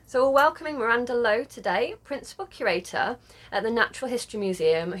So we're welcoming Miranda Lowe today, Principal Curator at the Natural History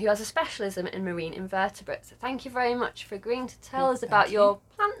Museum, who has a specialism in marine invertebrates. So thank you very much for agreeing to tell us about your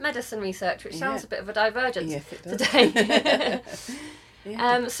plant medicine research, which sounds a bit of a divergence today.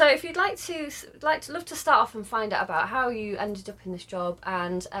 So if you'd love to start off and find out about how you ended up in this job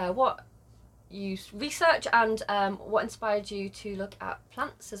and what you research and what inspired you to look at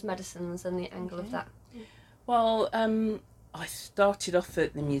plants as medicines and the angle of that. Well, I started off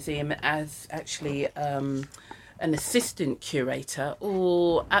at the museum as actually an assistant curator,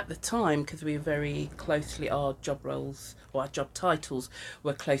 or at the time, because we were very closely, our job roles or our job titles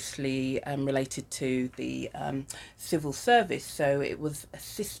were closely related to the civil service. So it was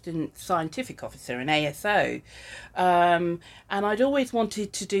assistant scientific officer, an ASO. And I'd always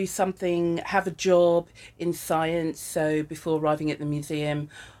wanted to do something, have a job in science. So before arriving at the museum,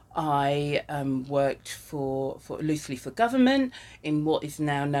 I worked for loosely for government in what is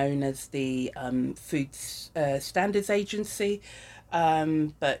now known as the Food Standards Agency,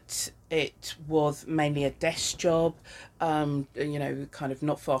 but it was mainly a desk job, kind of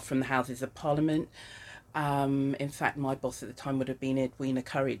not far from the Houses of Parliament. In fact, my boss at the time would have been Edwina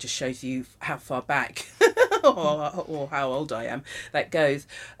Curry. It just shows you how far back or how old I am that goes.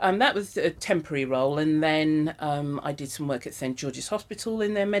 That was a temporary role, and then I did some work at St George's Hospital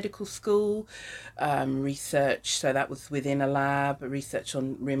in their medical school, research, so that was within a lab, research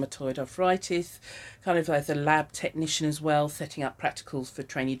on rheumatoid arthritis, kind of as a lab technician as well, setting up practicals for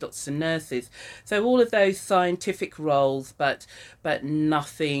trainee doctors and nurses. So all of those scientific roles, but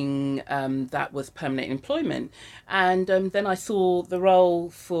nothing that was permanent employment. And then I saw the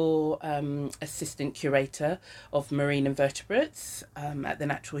role for assistant curator of marine invertebrates at the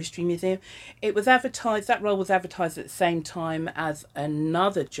Natural History Museum. It was advertised, that role was advertised at the same time as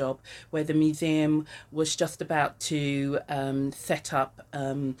another job where the museum was just about to set up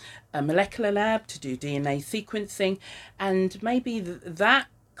a molecular lab to do DNA sequencing, and maybe that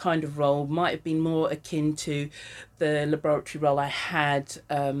kind of role might have been more akin to the laboratory role I had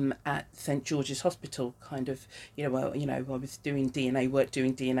at St George's Hospital, kind of, I was doing DNA work,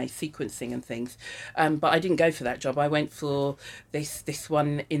 doing DNA sequencing and things, but I didn't go for that job. I went for this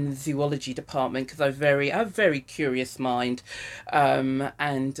one in the zoology department because I have a very curious mind, I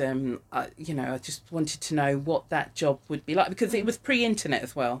just wanted to know what that job would be like, because it was pre-internet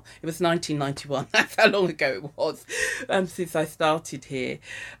as well. It was 1991. That's how long ago it was since I started here.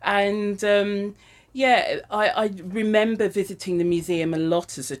 And I remember visiting the museum a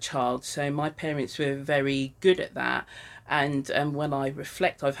lot as a child, so my parents were very good at that. And when I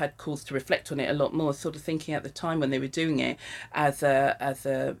reflect, I've had cause to reflect on it a lot more, sort of thinking at the time when they were doing it as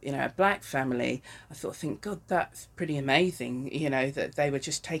a black family, I sort of think, God, that's pretty amazing, that they were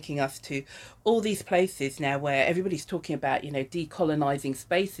just taking us to all these places now where everybody's talking about, decolonising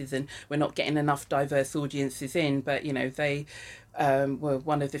spaces and we're not getting enough diverse audiences in, but, they were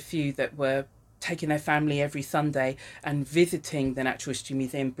one of the few that were taking their family every Sunday and visiting the Natural History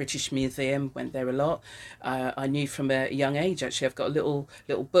Museum, British Museum, went there a lot. I knew from a young age, actually, I've got a little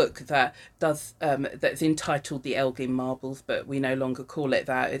book that does that's entitled The Elgin Marbles, but we no longer call it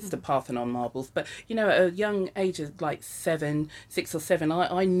that. It's the Parthenon Marbles. But, at a young age of like 6 or 7,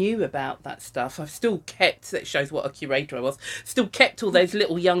 I knew about that stuff. I've still kept, that shows what a curator I was, still kept all those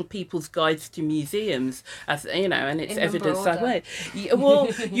little young people's guides to museums, as and it's evidence that way. Well,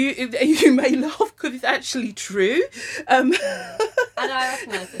 you may laugh because it's actually true. And I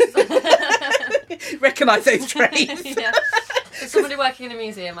recognise those traits. Yeah. For somebody working in a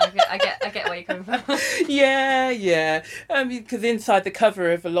museum, I get where you're coming from. Yeah. Because inside the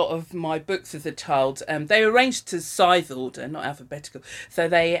cover of a lot of my books as a child, they were arranged to size order, not alphabetical. So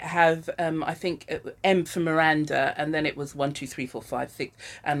they have, I think, M for Miranda, and then it was 1, 2, 3, 4, 5, 6,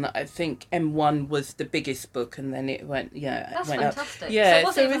 and I think M1 was the biggest book, and then it went, That's went fantastic. up. Yeah, so it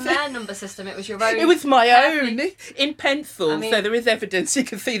wasn't even their number system; it was your own. It was my own in pencil. So there is evidence. You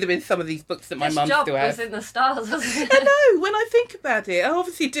can see them in some of these books that my mum still has. This job was in the stars, wasn't it? I know. When I think about it, I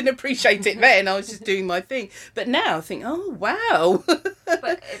obviously didn't appreciate it then. I was just doing my thing. But now I think, oh wow.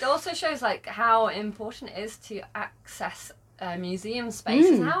 But it also shows how important it is to access museum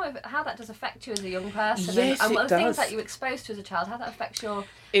spaces and how that does affect you as a young person. Yes, and it the does. things that you were exposed to as a child, how that affects your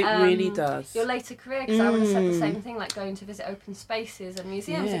It really does. your later career. Because I would have said the same thing, like going to visit open spaces and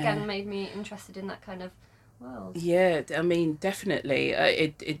museums again made me interested in that kind of world. Yeah, I mean, definitely.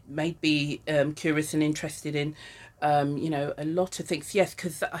 It made me curious and interested in a lot of things. Yes,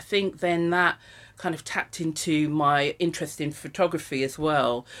 because I think then that kind of tapped into my interest in photography as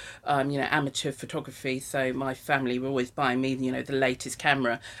well, amateur photography. So my family were always buying me, the latest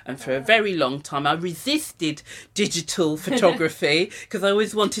camera. And for a very long time, I resisted digital photography because I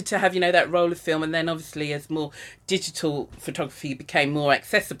always wanted to have, that roll of film. And then obviously as more digital photography became more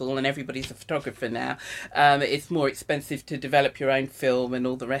accessible and everybody's a photographer now, it's more expensive to develop your own film and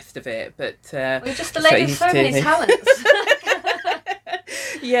all the rest of it. But you're just a lady with so many talents.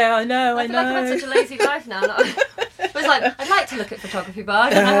 Yeah, I know. I feel like I've had such a lazy life now. It's like, I'd like to look at photography, but I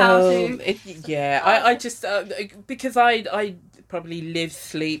don't know how to. I just because I probably live,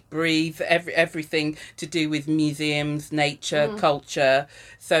 sleep, breathe everything to do with museums, nature, culture.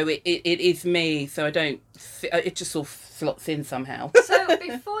 So it is me. So I don't. It just all slots in somehow. So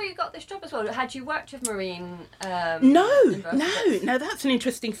before you got this job as well, had you worked with marine? No. That's an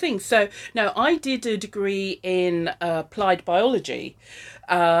interesting thing. So no, I did a degree in applied biology.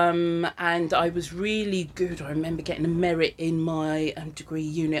 And I was really good. I remember getting a merit in my degree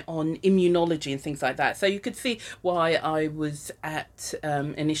unit on immunology and things like that. So you could see why I was at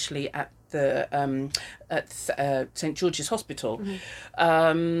initially at the at St George's Hospital.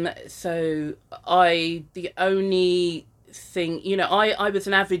 So the only thing, I was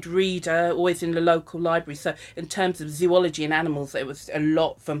an avid reader, always in the local library. So in terms of zoology and animals, it was a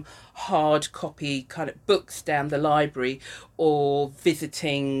lot from hard copy kind of books down the library, or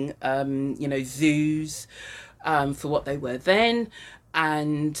visiting, zoos for what they were then,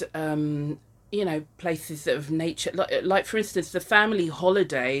 and places of nature, like for instance, the family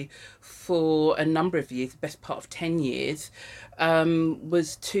holiday for a number of years, the best part of 10 years,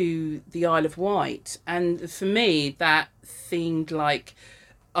 was to the Isle of Wight. And for me, that seemed like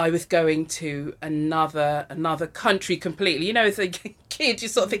I was going to another country completely. As a kid, you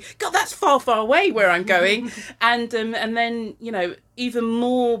sort of think, God, that's far, far away where I'm going. and then, even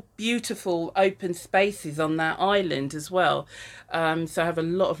more beautiful open spaces on that island as well. So I have a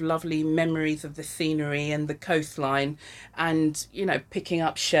lot of lovely memories of the scenery and the coastline, and, picking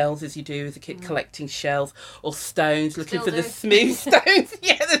up shells as you do as a kid, collecting shells or stones, looking for the smooth stones.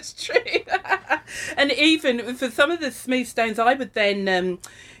 Yeah, that's true. And even for some of the smooth stones, I would then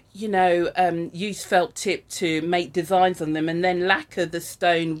use felt tip to make designs on them, and then lacquer the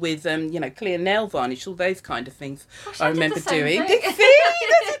stone with clear nail varnish, all those kind of things. Gosh, I remember doing. Thing. See,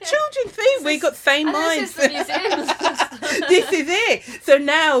 that's a children thing. We got same minds. This is the museum. This is it. So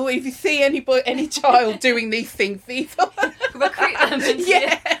now, if you see any child doing these things, these are recruit them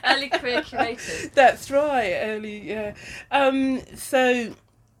into early career curators. That's right, early. Yeah.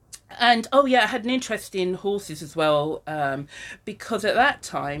 And I had an interest in horses as well, because at that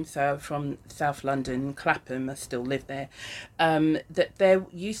time, so from South London, Clapham, I still live there, that there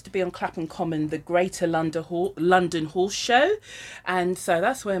used to be on Clapham Common the Greater London Horse Show, and so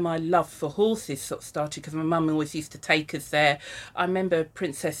that's where my love for horses sort of started, because my mum always used to take us there. I remember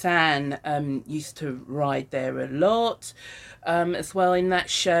Princess Anne used to ride there a lot. As well in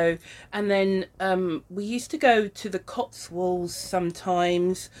that show, and then we used to go to the Cotswolds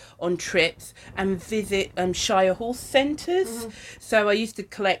sometimes on trips and visit Shire horse centres. So I used to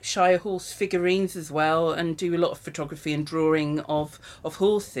collect Shire horse figurines as well, and do a lot of photography and drawing of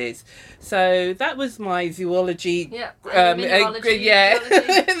horses. So that was my zoology. Zoology.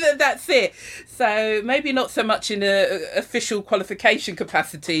 That's it. So maybe not so much in a official qualification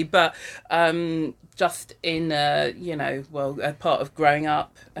capacity, but just in a part of growing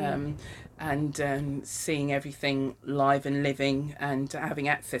up, and seeing everything live and living and having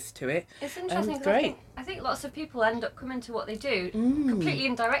access to it. It's interesting. Great. I think lots of people end up coming to what they do completely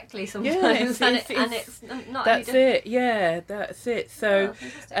indirectly sometimes, and it's not. That's it. Yeah, that's it. So,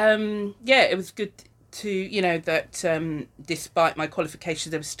 it was good to that despite my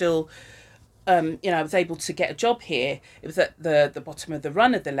qualifications, there was still. I was able to get a job here. It was at the bottom of the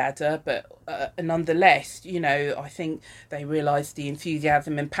run of the ladder, but nonetheless, I think they realised the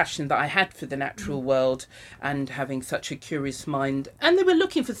enthusiasm and passion that I had for the natural world, and having such a curious mind. And they were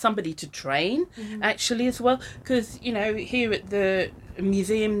looking for somebody to train, actually, as well, because, here at the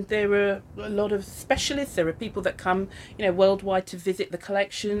museum there are a lot of specialists. There are people that come worldwide to visit the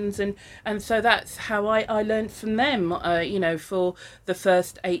collections, and so that's how I learned from them. For the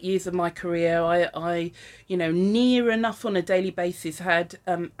first 8 years of my career, I near enough on a daily basis had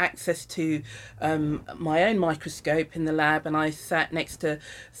access to my own microscope in the lab, and I sat next to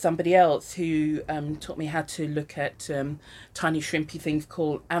somebody else who taught me how to look at tiny shrimpy things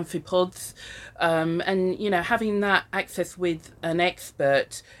called amphipods, and having that access with an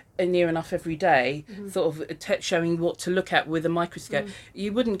expert near enough every day, sort of showing what to look at with a microscope.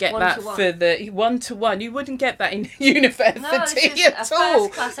 You wouldn't get that for the one-to-one. You wouldn't get that in university at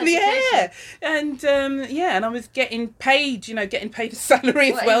all. Yeah, and and I was getting paid a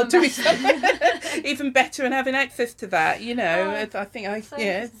salary as well, doing something even better and having access to that. You know, I think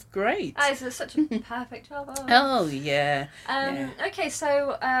it's great. It's such a perfect job. Oh yeah. Okay,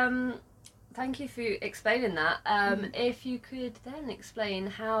 so. Thank you for explaining that. If you could then explain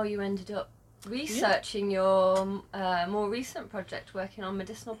how you ended up researching your more recent project, working on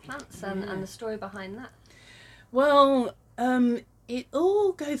medicinal plants, and the story behind that. Well, it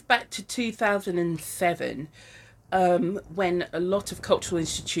all goes back to 2007, when a lot of cultural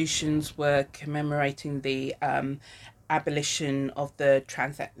institutions were commemorating the abolition of the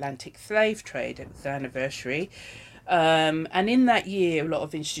transatlantic slave trade. It was the anniversary. And in that year, a lot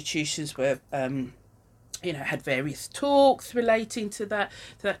of institutions were, had various talks relating to that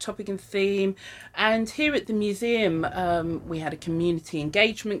topic and theme. And here at the museum, we had a community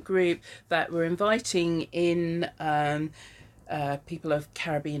engagement group that were inviting in people of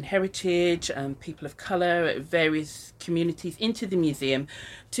Caribbean heritage and people of colour, various communities into the museum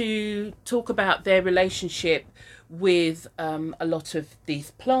to talk about their relationship with a lot of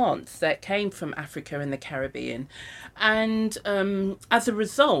these plants that came from Africa and the Caribbean. And as a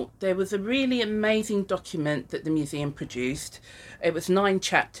result, there was a really amazing document that the museum produced. It was 9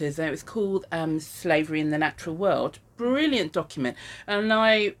 chapters and it was called Slavery in the Natural World. Brilliant document. And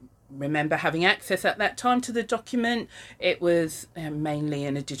I remember having access at that time to the document. It was mainly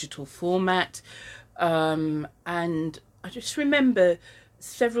in a digital format. And I just remember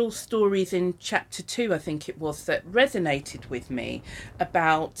several stories in chapter 2, I think it was, that resonated with me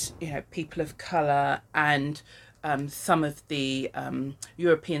about, people of colour and some of the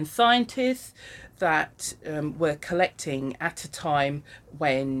European scientists that were collecting at a time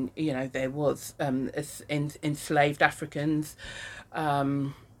when, there was enslaved Africans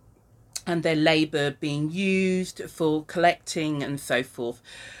and their labour being used for collecting and so forth.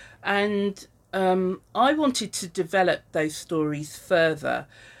 And I wanted to develop those stories further,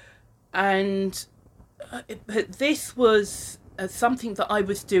 but this was something that I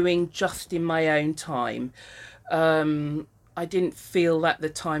was doing just in my own time. I didn't feel at the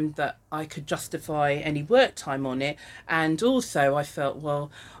time that I could justify any work time on it, and also I felt, well,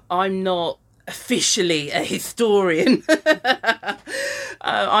 I'm not officially a historian.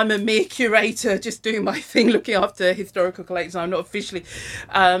 I'm a mere curator, just doing my thing, looking after historical collections. I'm not officially.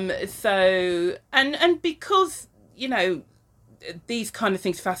 So because, these kind of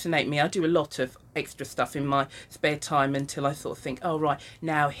things fascinate me, I do a lot of extra stuff in my spare time until I sort of think, oh, right,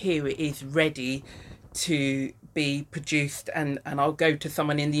 now here it is ready to be produced, and I'll go to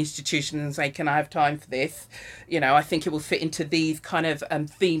someone in the institution and say, can I have time for this? I think it will fit into these kind of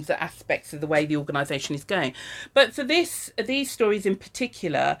themes or aspects of the way the organisation is going. But for these stories in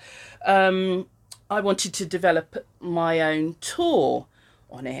particular, I wanted to develop my own tour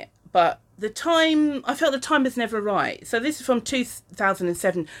on it, but I felt the time was never right. So this is from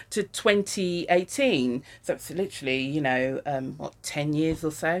 2007 to 2018. So it's literally, 10 years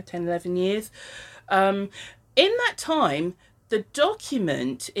or so, 10, 11 years. In that time, the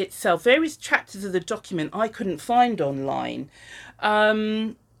document itself, various chapters of the document I couldn't find online.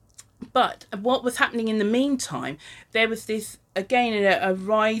 But what was happening in the meantime, there was this, again, a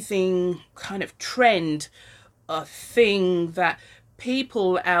rising kind of trend, a thing that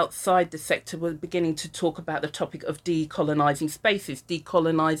people outside the sector were beginning to talk about, the topic of decolonising spaces,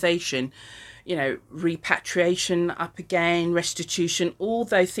 decolonisation, repatriation up again, restitution, all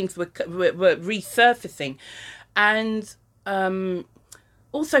those things were resurfacing. And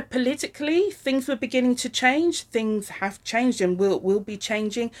also politically, things were beginning to change. Things have changed and will be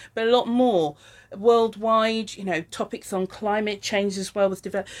changing, but a lot more. Worldwide, topics on climate change as well was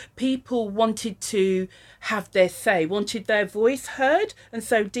developed. People wanted to have their say, wanted their voice heard, and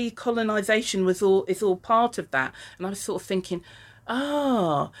so decolonisation is all part of that. And I was sort of thinking,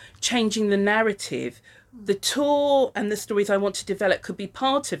 changing the narrative. The tour and the stories I want to develop could be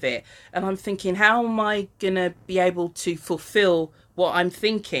part of it. And I'm thinking, how am I going to be able to fulfil what I'm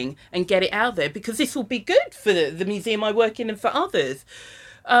thinking and get it out there? Because this will be good for the museum I work in and for others.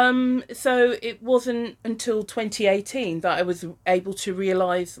 So it wasn't until 2018 that I was able to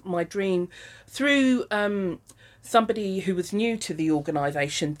realise my dream through somebody who was new to the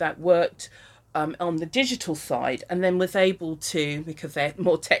organisation that worked on the digital side, and then was able to, because they're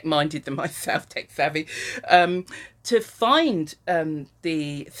more tech-minded than myself, tech-savvy, to find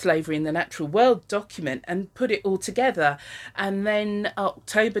the Slavery in the Natural World document and put it all together. And then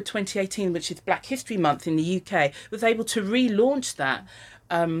October 2018, which is Black History Month in the UK, was able to relaunch that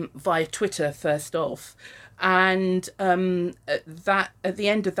via Twitter first off. And that at the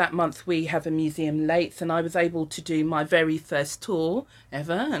end of that month, we have a museum late, and I was able to do my very first tour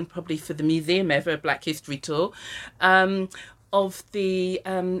ever, and probably for the museum ever, a Black History tour, of the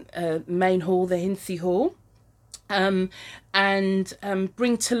main hall, the Hinsey Hall. And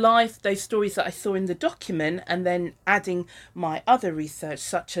bring to life those stories that I saw in the document, and then adding my other research,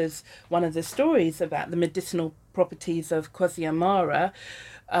 such as one of the stories about the medicinal properties of Kwasi Amara,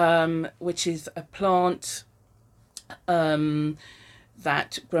 which is a plant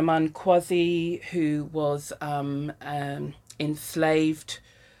that Graman Kwasi, who was enslaved,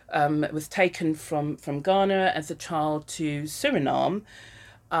 was taken from Ghana as a child to Suriname.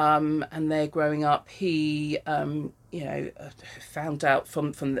 And there growing up, he, found out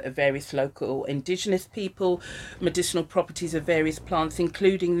from the various local indigenous people medicinal properties of various plants,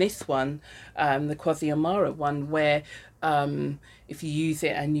 including this one, the Kwasi Amara one, where if you use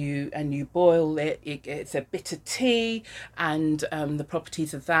it and you boil it, it's a bitter tea, and the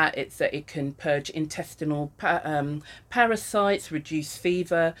properties of that, it's that it can purge intestinal parasites, reduce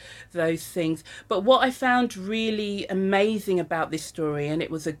fever, those things. But what I found really amazing about this story, and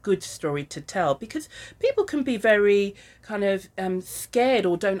it was a good story to tell, because people can be very kind of scared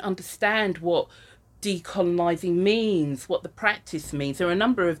or don't understand what decolonizing means, what the practice means. There are a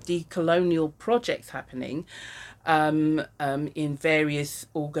number of decolonial projects happening in various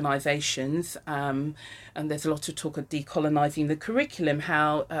organisations, and there's a lot of talk of decolonising the curriculum,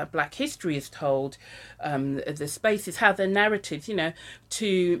 how Black history is told, the spaces, how they're narratives,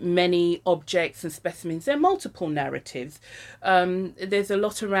 to many objects and specimens. There are multiple narratives. There's a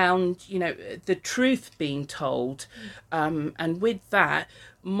lot around, the truth being told, and with that,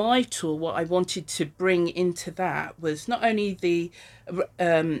 my tour, what I wanted to bring into that was not only the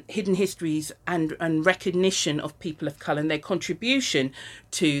hidden histories and recognition of people of colour and their contribution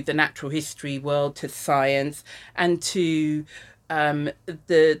to the natural history world, to science, and to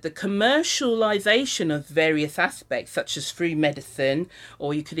the commercialisation of various aspects, such as free medicine,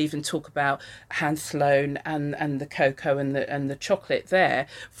 or you could even talk about Hans Sloane and the cocoa and the chocolate there,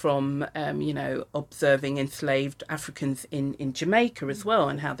 from observing enslaved Africans in Jamaica as well,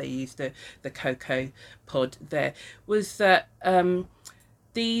 and how they used the cocoa pod there, was that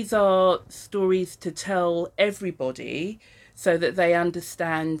these are stories to tell everybody so that they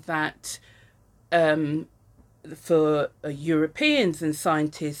understand that for Europeans and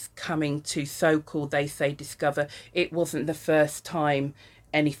scientists coming to so-called, they say, discover, it wasn't the first time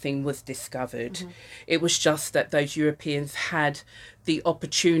anything was discovered. Mm-hmm. It was just that those Europeans had the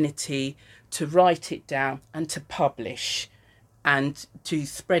opportunity to write it down and to publish and to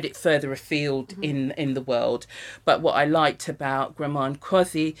spread it further afield mm-hmm. in the world. But what I liked about Graman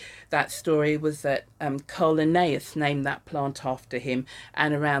Kwasi, that story, was that Carl Linnaeus named that plant after him.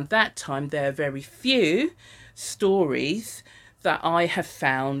 And around that time, there are very few stories that I have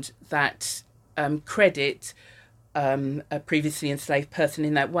found that credit a previously enslaved person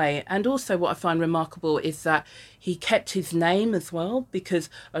in that way. And also what I find remarkable is that he kept his name as well,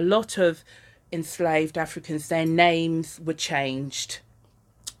 because a lot of enslaved Africans, their names were changed,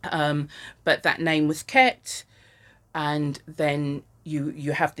 but that name was kept, and then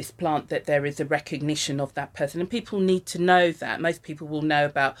you have this plant that there is a recognition of that person, and people need to know that. Most people will know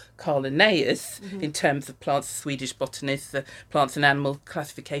about Carl Linnaeus mm-hmm. in terms of plants, the Swedish botanist, the plants and animal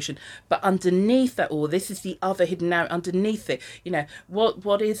classification, but underneath that all, this is the other hidden narrative underneath it.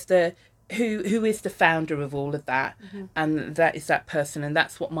 What is the who is the founder of all of that, mm-hmm. and that is that person, and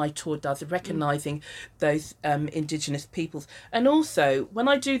that's what my tour does, recognising mm-hmm. those indigenous peoples. And also, when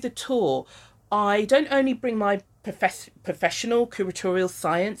I do the tour, I don't only bring my professional curatorial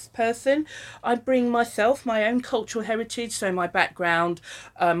science person, I bring myself, my own cultural heritage, so my background,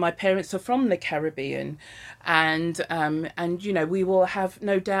 my parents are from the Caribbean, and we will have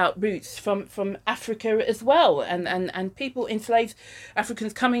no doubt roots from Africa as well, and people, enslaved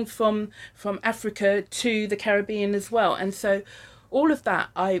Africans coming from Africa to the Caribbean as well. And so all of that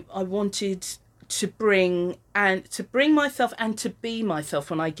I wanted to bring myself and to be myself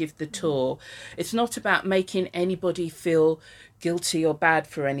when I give the tour. It's not about making anybody feel guilty or bad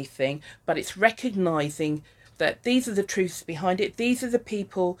for anything, but it's recognising that these are the truths behind it. These are the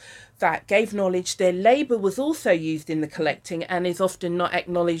people that gave knowledge. Their labour was also used in the collecting and is often not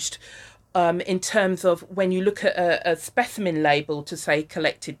acknowledged in terms of when you look at a specimen label to say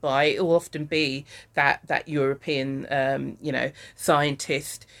collected by, it will often be that European,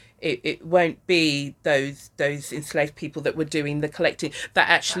 scientist. It won't be those enslaved people that were doing the collecting that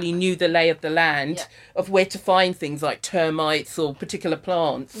actually knew the lay of the land of where to find things like termites or particular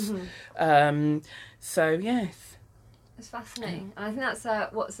plants. So yes, it's fascinating, and I think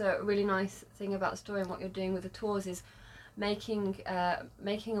that's what's a really nice thing about the story and what you're doing with the tours is making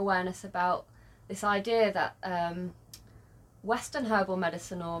awareness about this idea that Western herbal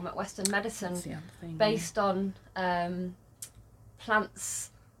medicine or Western medicine based on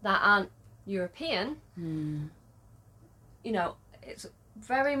plants that aren't European, it's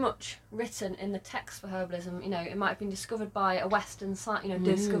very much written in the text for herbalism. It might have been discovered by a Western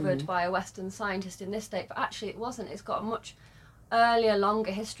discovered by a Western scientist in this date, but actually it wasn't. It's got a much earlier,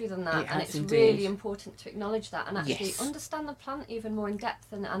 longer history than that, and it's really important to acknowledge that and actually understand the plant even more in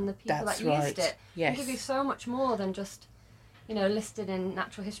depth and the people that used it. Can give you so much more than just listed in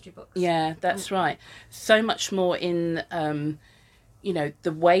natural history books. Yeah, that's right. So much more in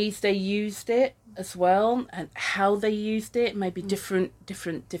the ways they used it as well, and how they used it. Maybe different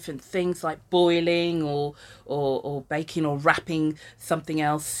things like boiling or baking or wrapping something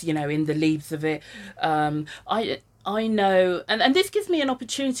else, in the leaves of it. I know, and this gives me an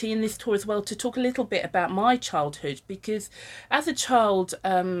opportunity in this tour as well to talk a little bit about my childhood, because as a child,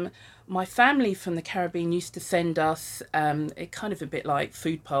 my family from the Caribbean used to send us it kind of a bit like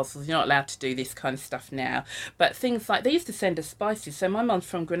food parcels. You're not allowed to do this kind of stuff now, but things like they used to send us spices. So my mum's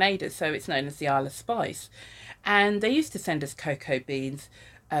from Grenada, so it's known as the Isle of Spice, and they used to send us cocoa beans,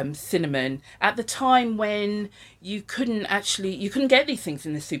 cinnamon, at the time when you couldn't get these things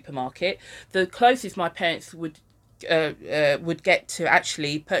in the supermarket. The closest my parents would get to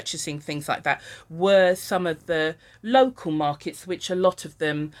actually purchasing things like that were some of the local markets, which a lot of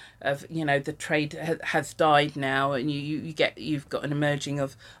them the trade has died now, and you've got an emerging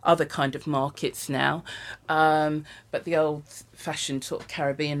of other kind of markets now, but the old fashioned sort of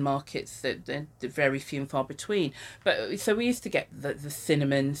Caribbean markets that they're very few and far between. But so we used to get the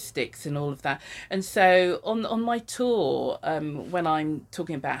cinnamon sticks and all of that. And so on my tour, when I'm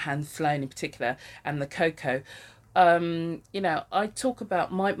talking about Hans Sloane in particular and the cocoa, I talk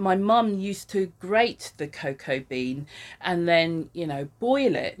about my mum used to grate the cocoa bean and then,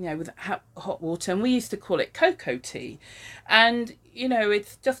 boil it, with hot water, and we used to call it cocoa tea. And,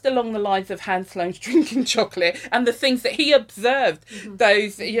 it's just along the lines of Hans Sloane's drinking chocolate and the things that he observed,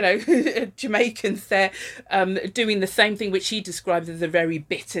 those, Jamaicans there doing the same thing, which he describes as a very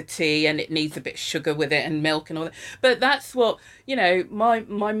bitter tea, and it needs a bit of sugar with it and milk and all that. But that's what,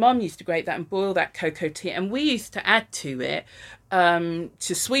 my mum used to grate that and boil that cocoa tea, and we used to add to it,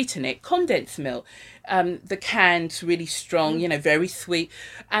 to sweeten it, condensed milk. The canned, really strong, very sweet.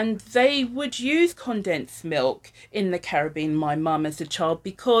 And they would use condensed milk in the Caribbean, my mum, as a child,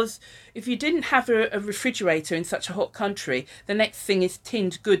 because if you didn't have a refrigerator in such a hot country, the next thing is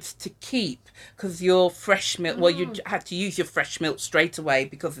tinned goods to keep, because your fresh milk, well, you had to use your fresh milk straight away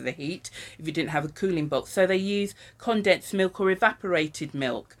because of the heat if you didn't have a cooling box. So they use condensed milk or evaporated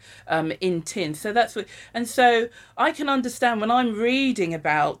milk in tins. So that's what, and so I can understand when I'm reading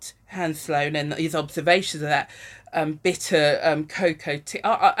about Hans Sloane and his observations of that bitter cocoa tea.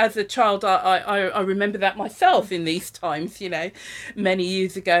 As a child, I remember that myself in these times, many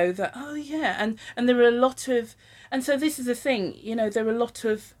years ago, that, and there are a lot of, and so this is the thing, there are a lot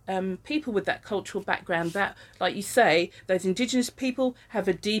of people with that cultural background that, like you say, those indigenous people have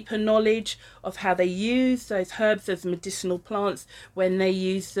a deeper knowledge of how they use those herbs, those medicinal plants, when they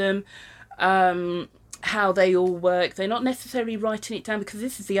use them, how they all work. They're not necessarily writing it down, because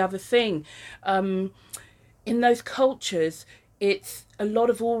this is the other thing. In those cultures, it's a lot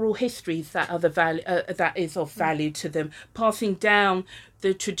of oral histories that are that is of value to them, passing down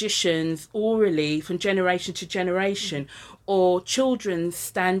the traditions orally from generation to generation, or children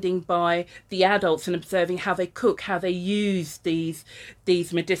standing by the adults and observing how they cook, how they use these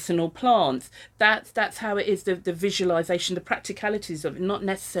medicinal plants. That's how it is, the visualization, the practicalities of it, not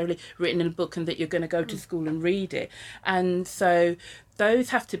necessarily written in a book and that you're going to go to school and read it. And so those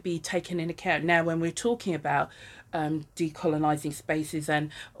have to be taken into account. Now, when we're talking about decolonizing spaces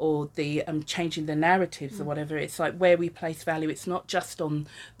or the changing the narratives or whatever, it's like where we place value, it's not just on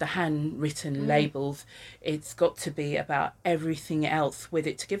the handwritten labels, it's got to be about everything else with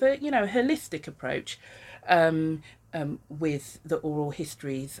it, to give a holistic approach with the oral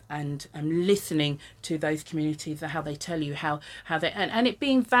histories and listening to those communities and how they tell you how they, and it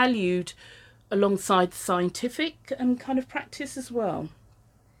being valued alongside scientific kind of practice as well.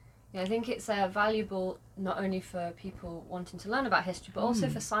 Yeah, I think it's valuable not only for people wanting to learn about history, but also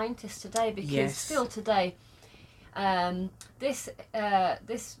for scientists today, because still today, this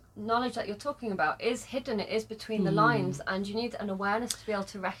knowledge that you're talking about is hidden. It is between the lines, and you need an awareness to be able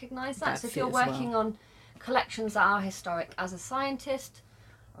to recognise that. So if you're working on collections that are historic as a scientist,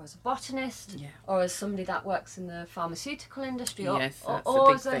 or as a botanist, or as somebody that works in the pharmaceutical industry, or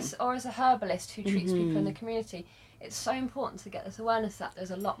as a herbalist who treats people in the community, it's so important to get this awareness that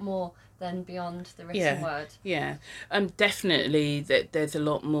there's a lot more than beyond the written word. Yeah, definitely that there's a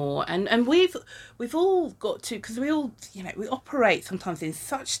lot more, and we've all got to, because we all, you know, we operate sometimes in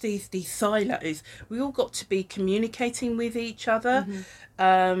such these silos. We all got to be communicating with each other.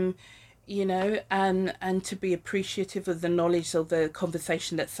 You know, and to be appreciative of the knowledge of the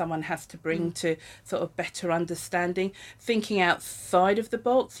conversation that someone has to bring to sort of better understanding, thinking outside of the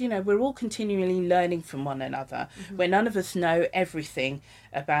box. You know, we're all continually learning from one another. Where none of us know everything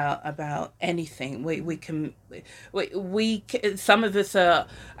about anything. We can some of us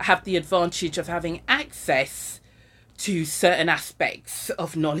have the advantage of having access to certain aspects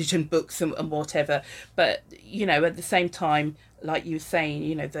of knowledge and books and whatever, but you know, at the same time, like you were saying,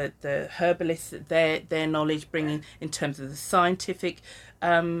 you know, the herbalists, their knowledge bringing in terms of the scientific,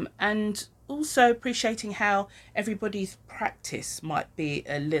 and also appreciating how everybody's practice might be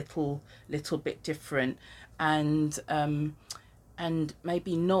a little bit different, and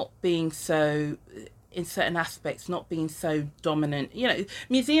maybe not being so, in certain aspects, not being so dominant. You know,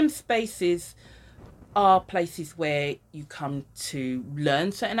 museum spaces are places where you come to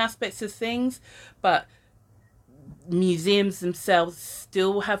learn certain aspects of things, but museums themselves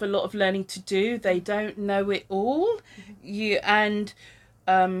still have a lot of learning to do. They don't know it all. You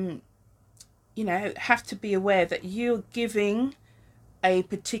know, have to be aware that you're giving a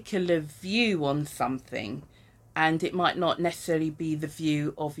particular view on something, and it might not necessarily be the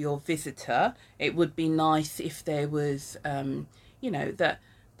view of your visitor. It would be nice if there was, you know, that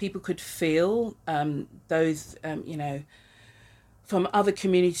people could feel, those, you know, from other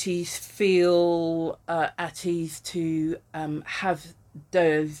communities feel at ease to have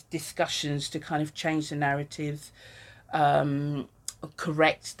those discussions to kind of change the narratives,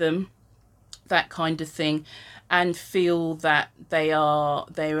 correct them, that kind of thing, and feel that they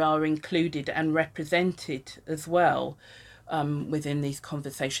are included and represented as well. Within these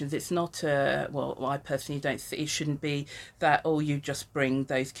conversations, it's not I personally don't see, it shouldn't be that, oh, you just bring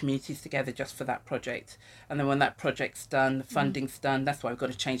those communities together just for that project, and then when that project's done, the funding's done. That's why we've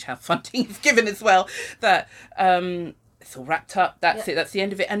got to change how funding is given as well, that it's all wrapped up, that's it, that's the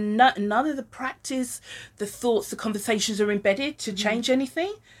end of it, and none of the practice, the thoughts, the conversations are embedded to change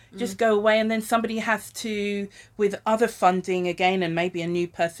anything. Just go away, and then somebody has to, with other funding again, and maybe a new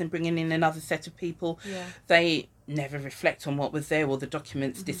person bringing in another set of people, they never reflect on what was there, or the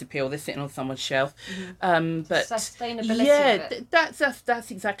documents disappear, or they're sitting on someoe's shelf. But sustainability of it. That's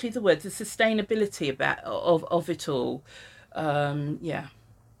exactly the word, the sustainability of it all. Yeah,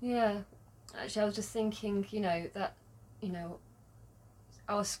 actually I was just thinking, you know, that, you know,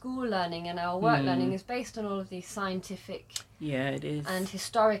 our school learning and our work learning is based on all of these scientific, it is, and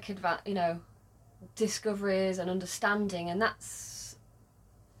historic you know, discoveries and understanding, and that's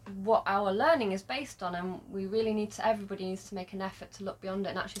what our learning is based on. And we really need to, everybody needs to make an effort to look beyond it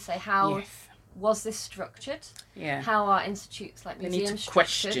and actually say, how was this structured? How are institutes like museums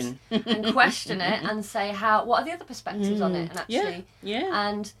structured? And question it and say, what are the other perspectives on it? And actually,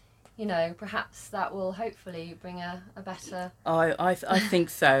 and you know, perhaps that will hopefully bring a better. I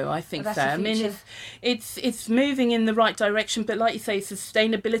think so. I think so. I mean, it's moving in the right direction, but like you say,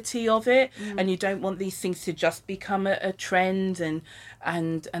 sustainability of it, and you don't want these things to just become a trend, and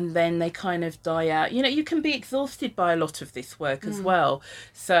then they kind of die out. You know, you can be exhausted by a lot of this work as well.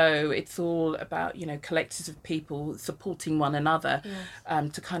 So it's all about, you know, collectives of people supporting one another,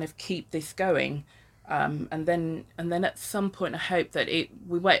 to kind of keep this going. And then at some point, I hope that it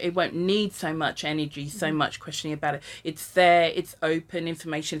won't need so much energy, so much questioning about it. It's there, it's open,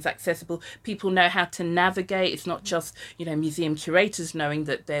 information is accessible. People know how to navigate. It's not just, you know, museum curators knowing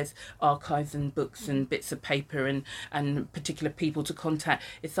that there's archives and books and bits of paper and particular people to contact.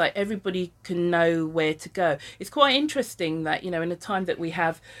 It's like everybody can know where to go. It's quite interesting that, you know, in a time that we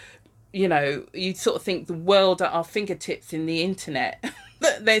have, you know, you sort of think the world at our fingertips in the internet,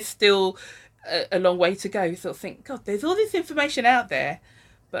 that there's still a long way to go. You sort of think, God, there's all this information out there,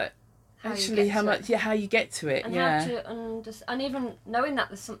 but actually how you get to it, and how to understand, and even knowing that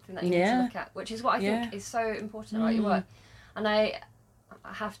there's something that you need to look at, which is what I think is so important about your work. And I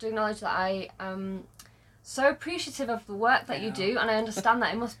have to acknowledge that I am so appreciative of the work that you do, and I understand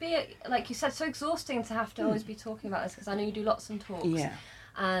that it must be, like you said, so exhausting to have to always be talking about this, because I know you do lots of talks.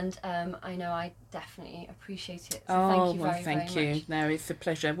 and I know I definitely appreciate it. So thank you very, thank very you. much. No, it's a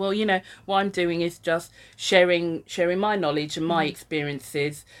pleasure. Well, what I'm doing is just sharing my knowledge and my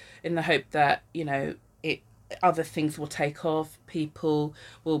experiences, in the hope that other things will take off. People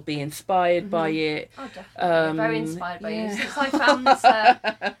will be inspired by it. Oh, definitely. Very inspired by you. Since I found this,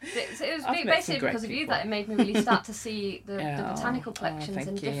 it was basically because of you that it made me really start to see the botanical collections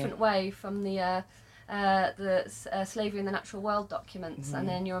in a different way, from the Slavery in the Natural World documents, and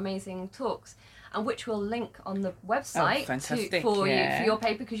then your amazing talks, and which we'll link on the website for your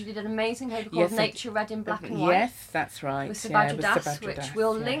paper, because you did an amazing paper called Nature Read in Black and White. Yes, that's right. With Subhadra Das, which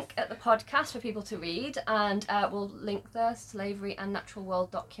we'll link at the podcast for people to read, and we'll link the Slavery and Natural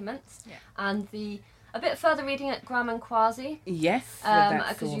World documents, and a bit further reading at Graham and Kwasi. Yes,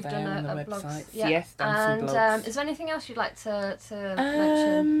 because you've done a blog. Yes, done some blogs. Is there anything else you'd like to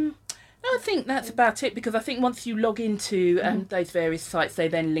mention? No, I think that's about it, because I think once you log into those various sites, they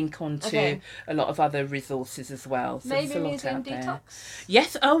then link on to a lot of other resources as well. So maybe Museum Detox?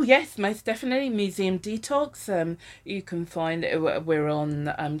 Yes, most definitely. Museum Detox. You can find we're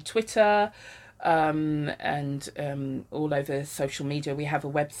on Twitter, and all over social media. We have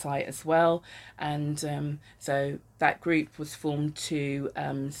a website as well, and so that group was formed to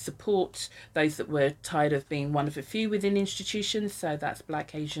support those that were tired of being one of a few within institutions. So that's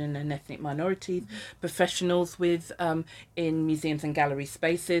Black, Asian and ethnic minorities, professionals in museums and gallery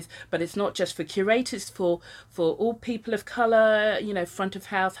spaces. But it's not just for curators, for all people of colour, front of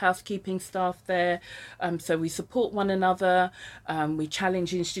house, housekeeping staff there. So we support one another, we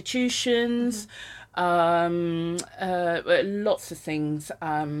challenge institutions, lots of things,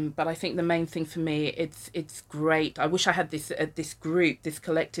 but I think the main thing for me, it's great. I wish I had this group, this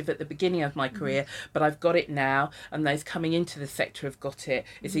collective at the beginning of my career, but I've got it now, and those coming into the sector have got it.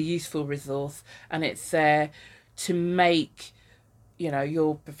 It's a useful resource, and it's there to make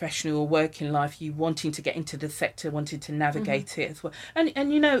your professional working life, you wanting to get into the sector, wanting to navigate it as well. And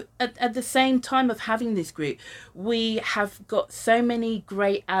at the same time of having this group, we have got so many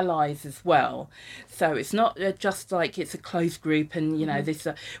great allies as well. So it's not just like it's a closed group, and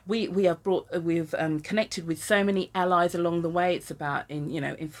we've connected with so many allies along the way. It's about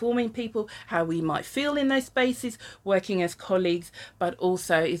informing people how we might feel in those spaces, working as colleagues, but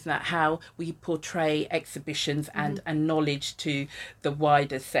also is that how we portray exhibitions and knowledge to the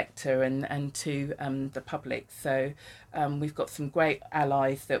wider sector and to the public. So we've got some great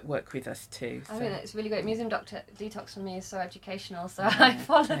allies that work with us too. I mean, it's really great. Museum Detox for me is so educational, so I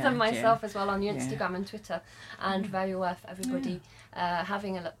follow them myself as well on your Instagram and Twitter, and very worth everybody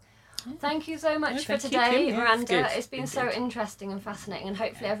having a look. Thank you so much for today, Miranda. It's been so interesting and fascinating, and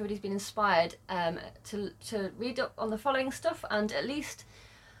hopefully everybody's been inspired to read up on the following stuff, and at least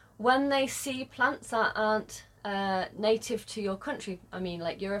when they see plants that aren't native to your country, I mean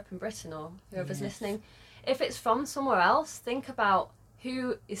like Europe and Britain, or whoever's listening, if it's from somewhere else, think about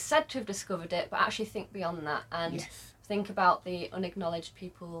who is said to have discovered it, but actually think beyond that, and think about the unacknowledged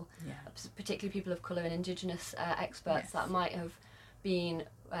people, particularly people of colour and Indigenous experts that might have been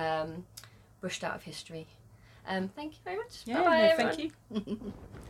brushed out of history. Thank you very much. Bye-bye, thank you.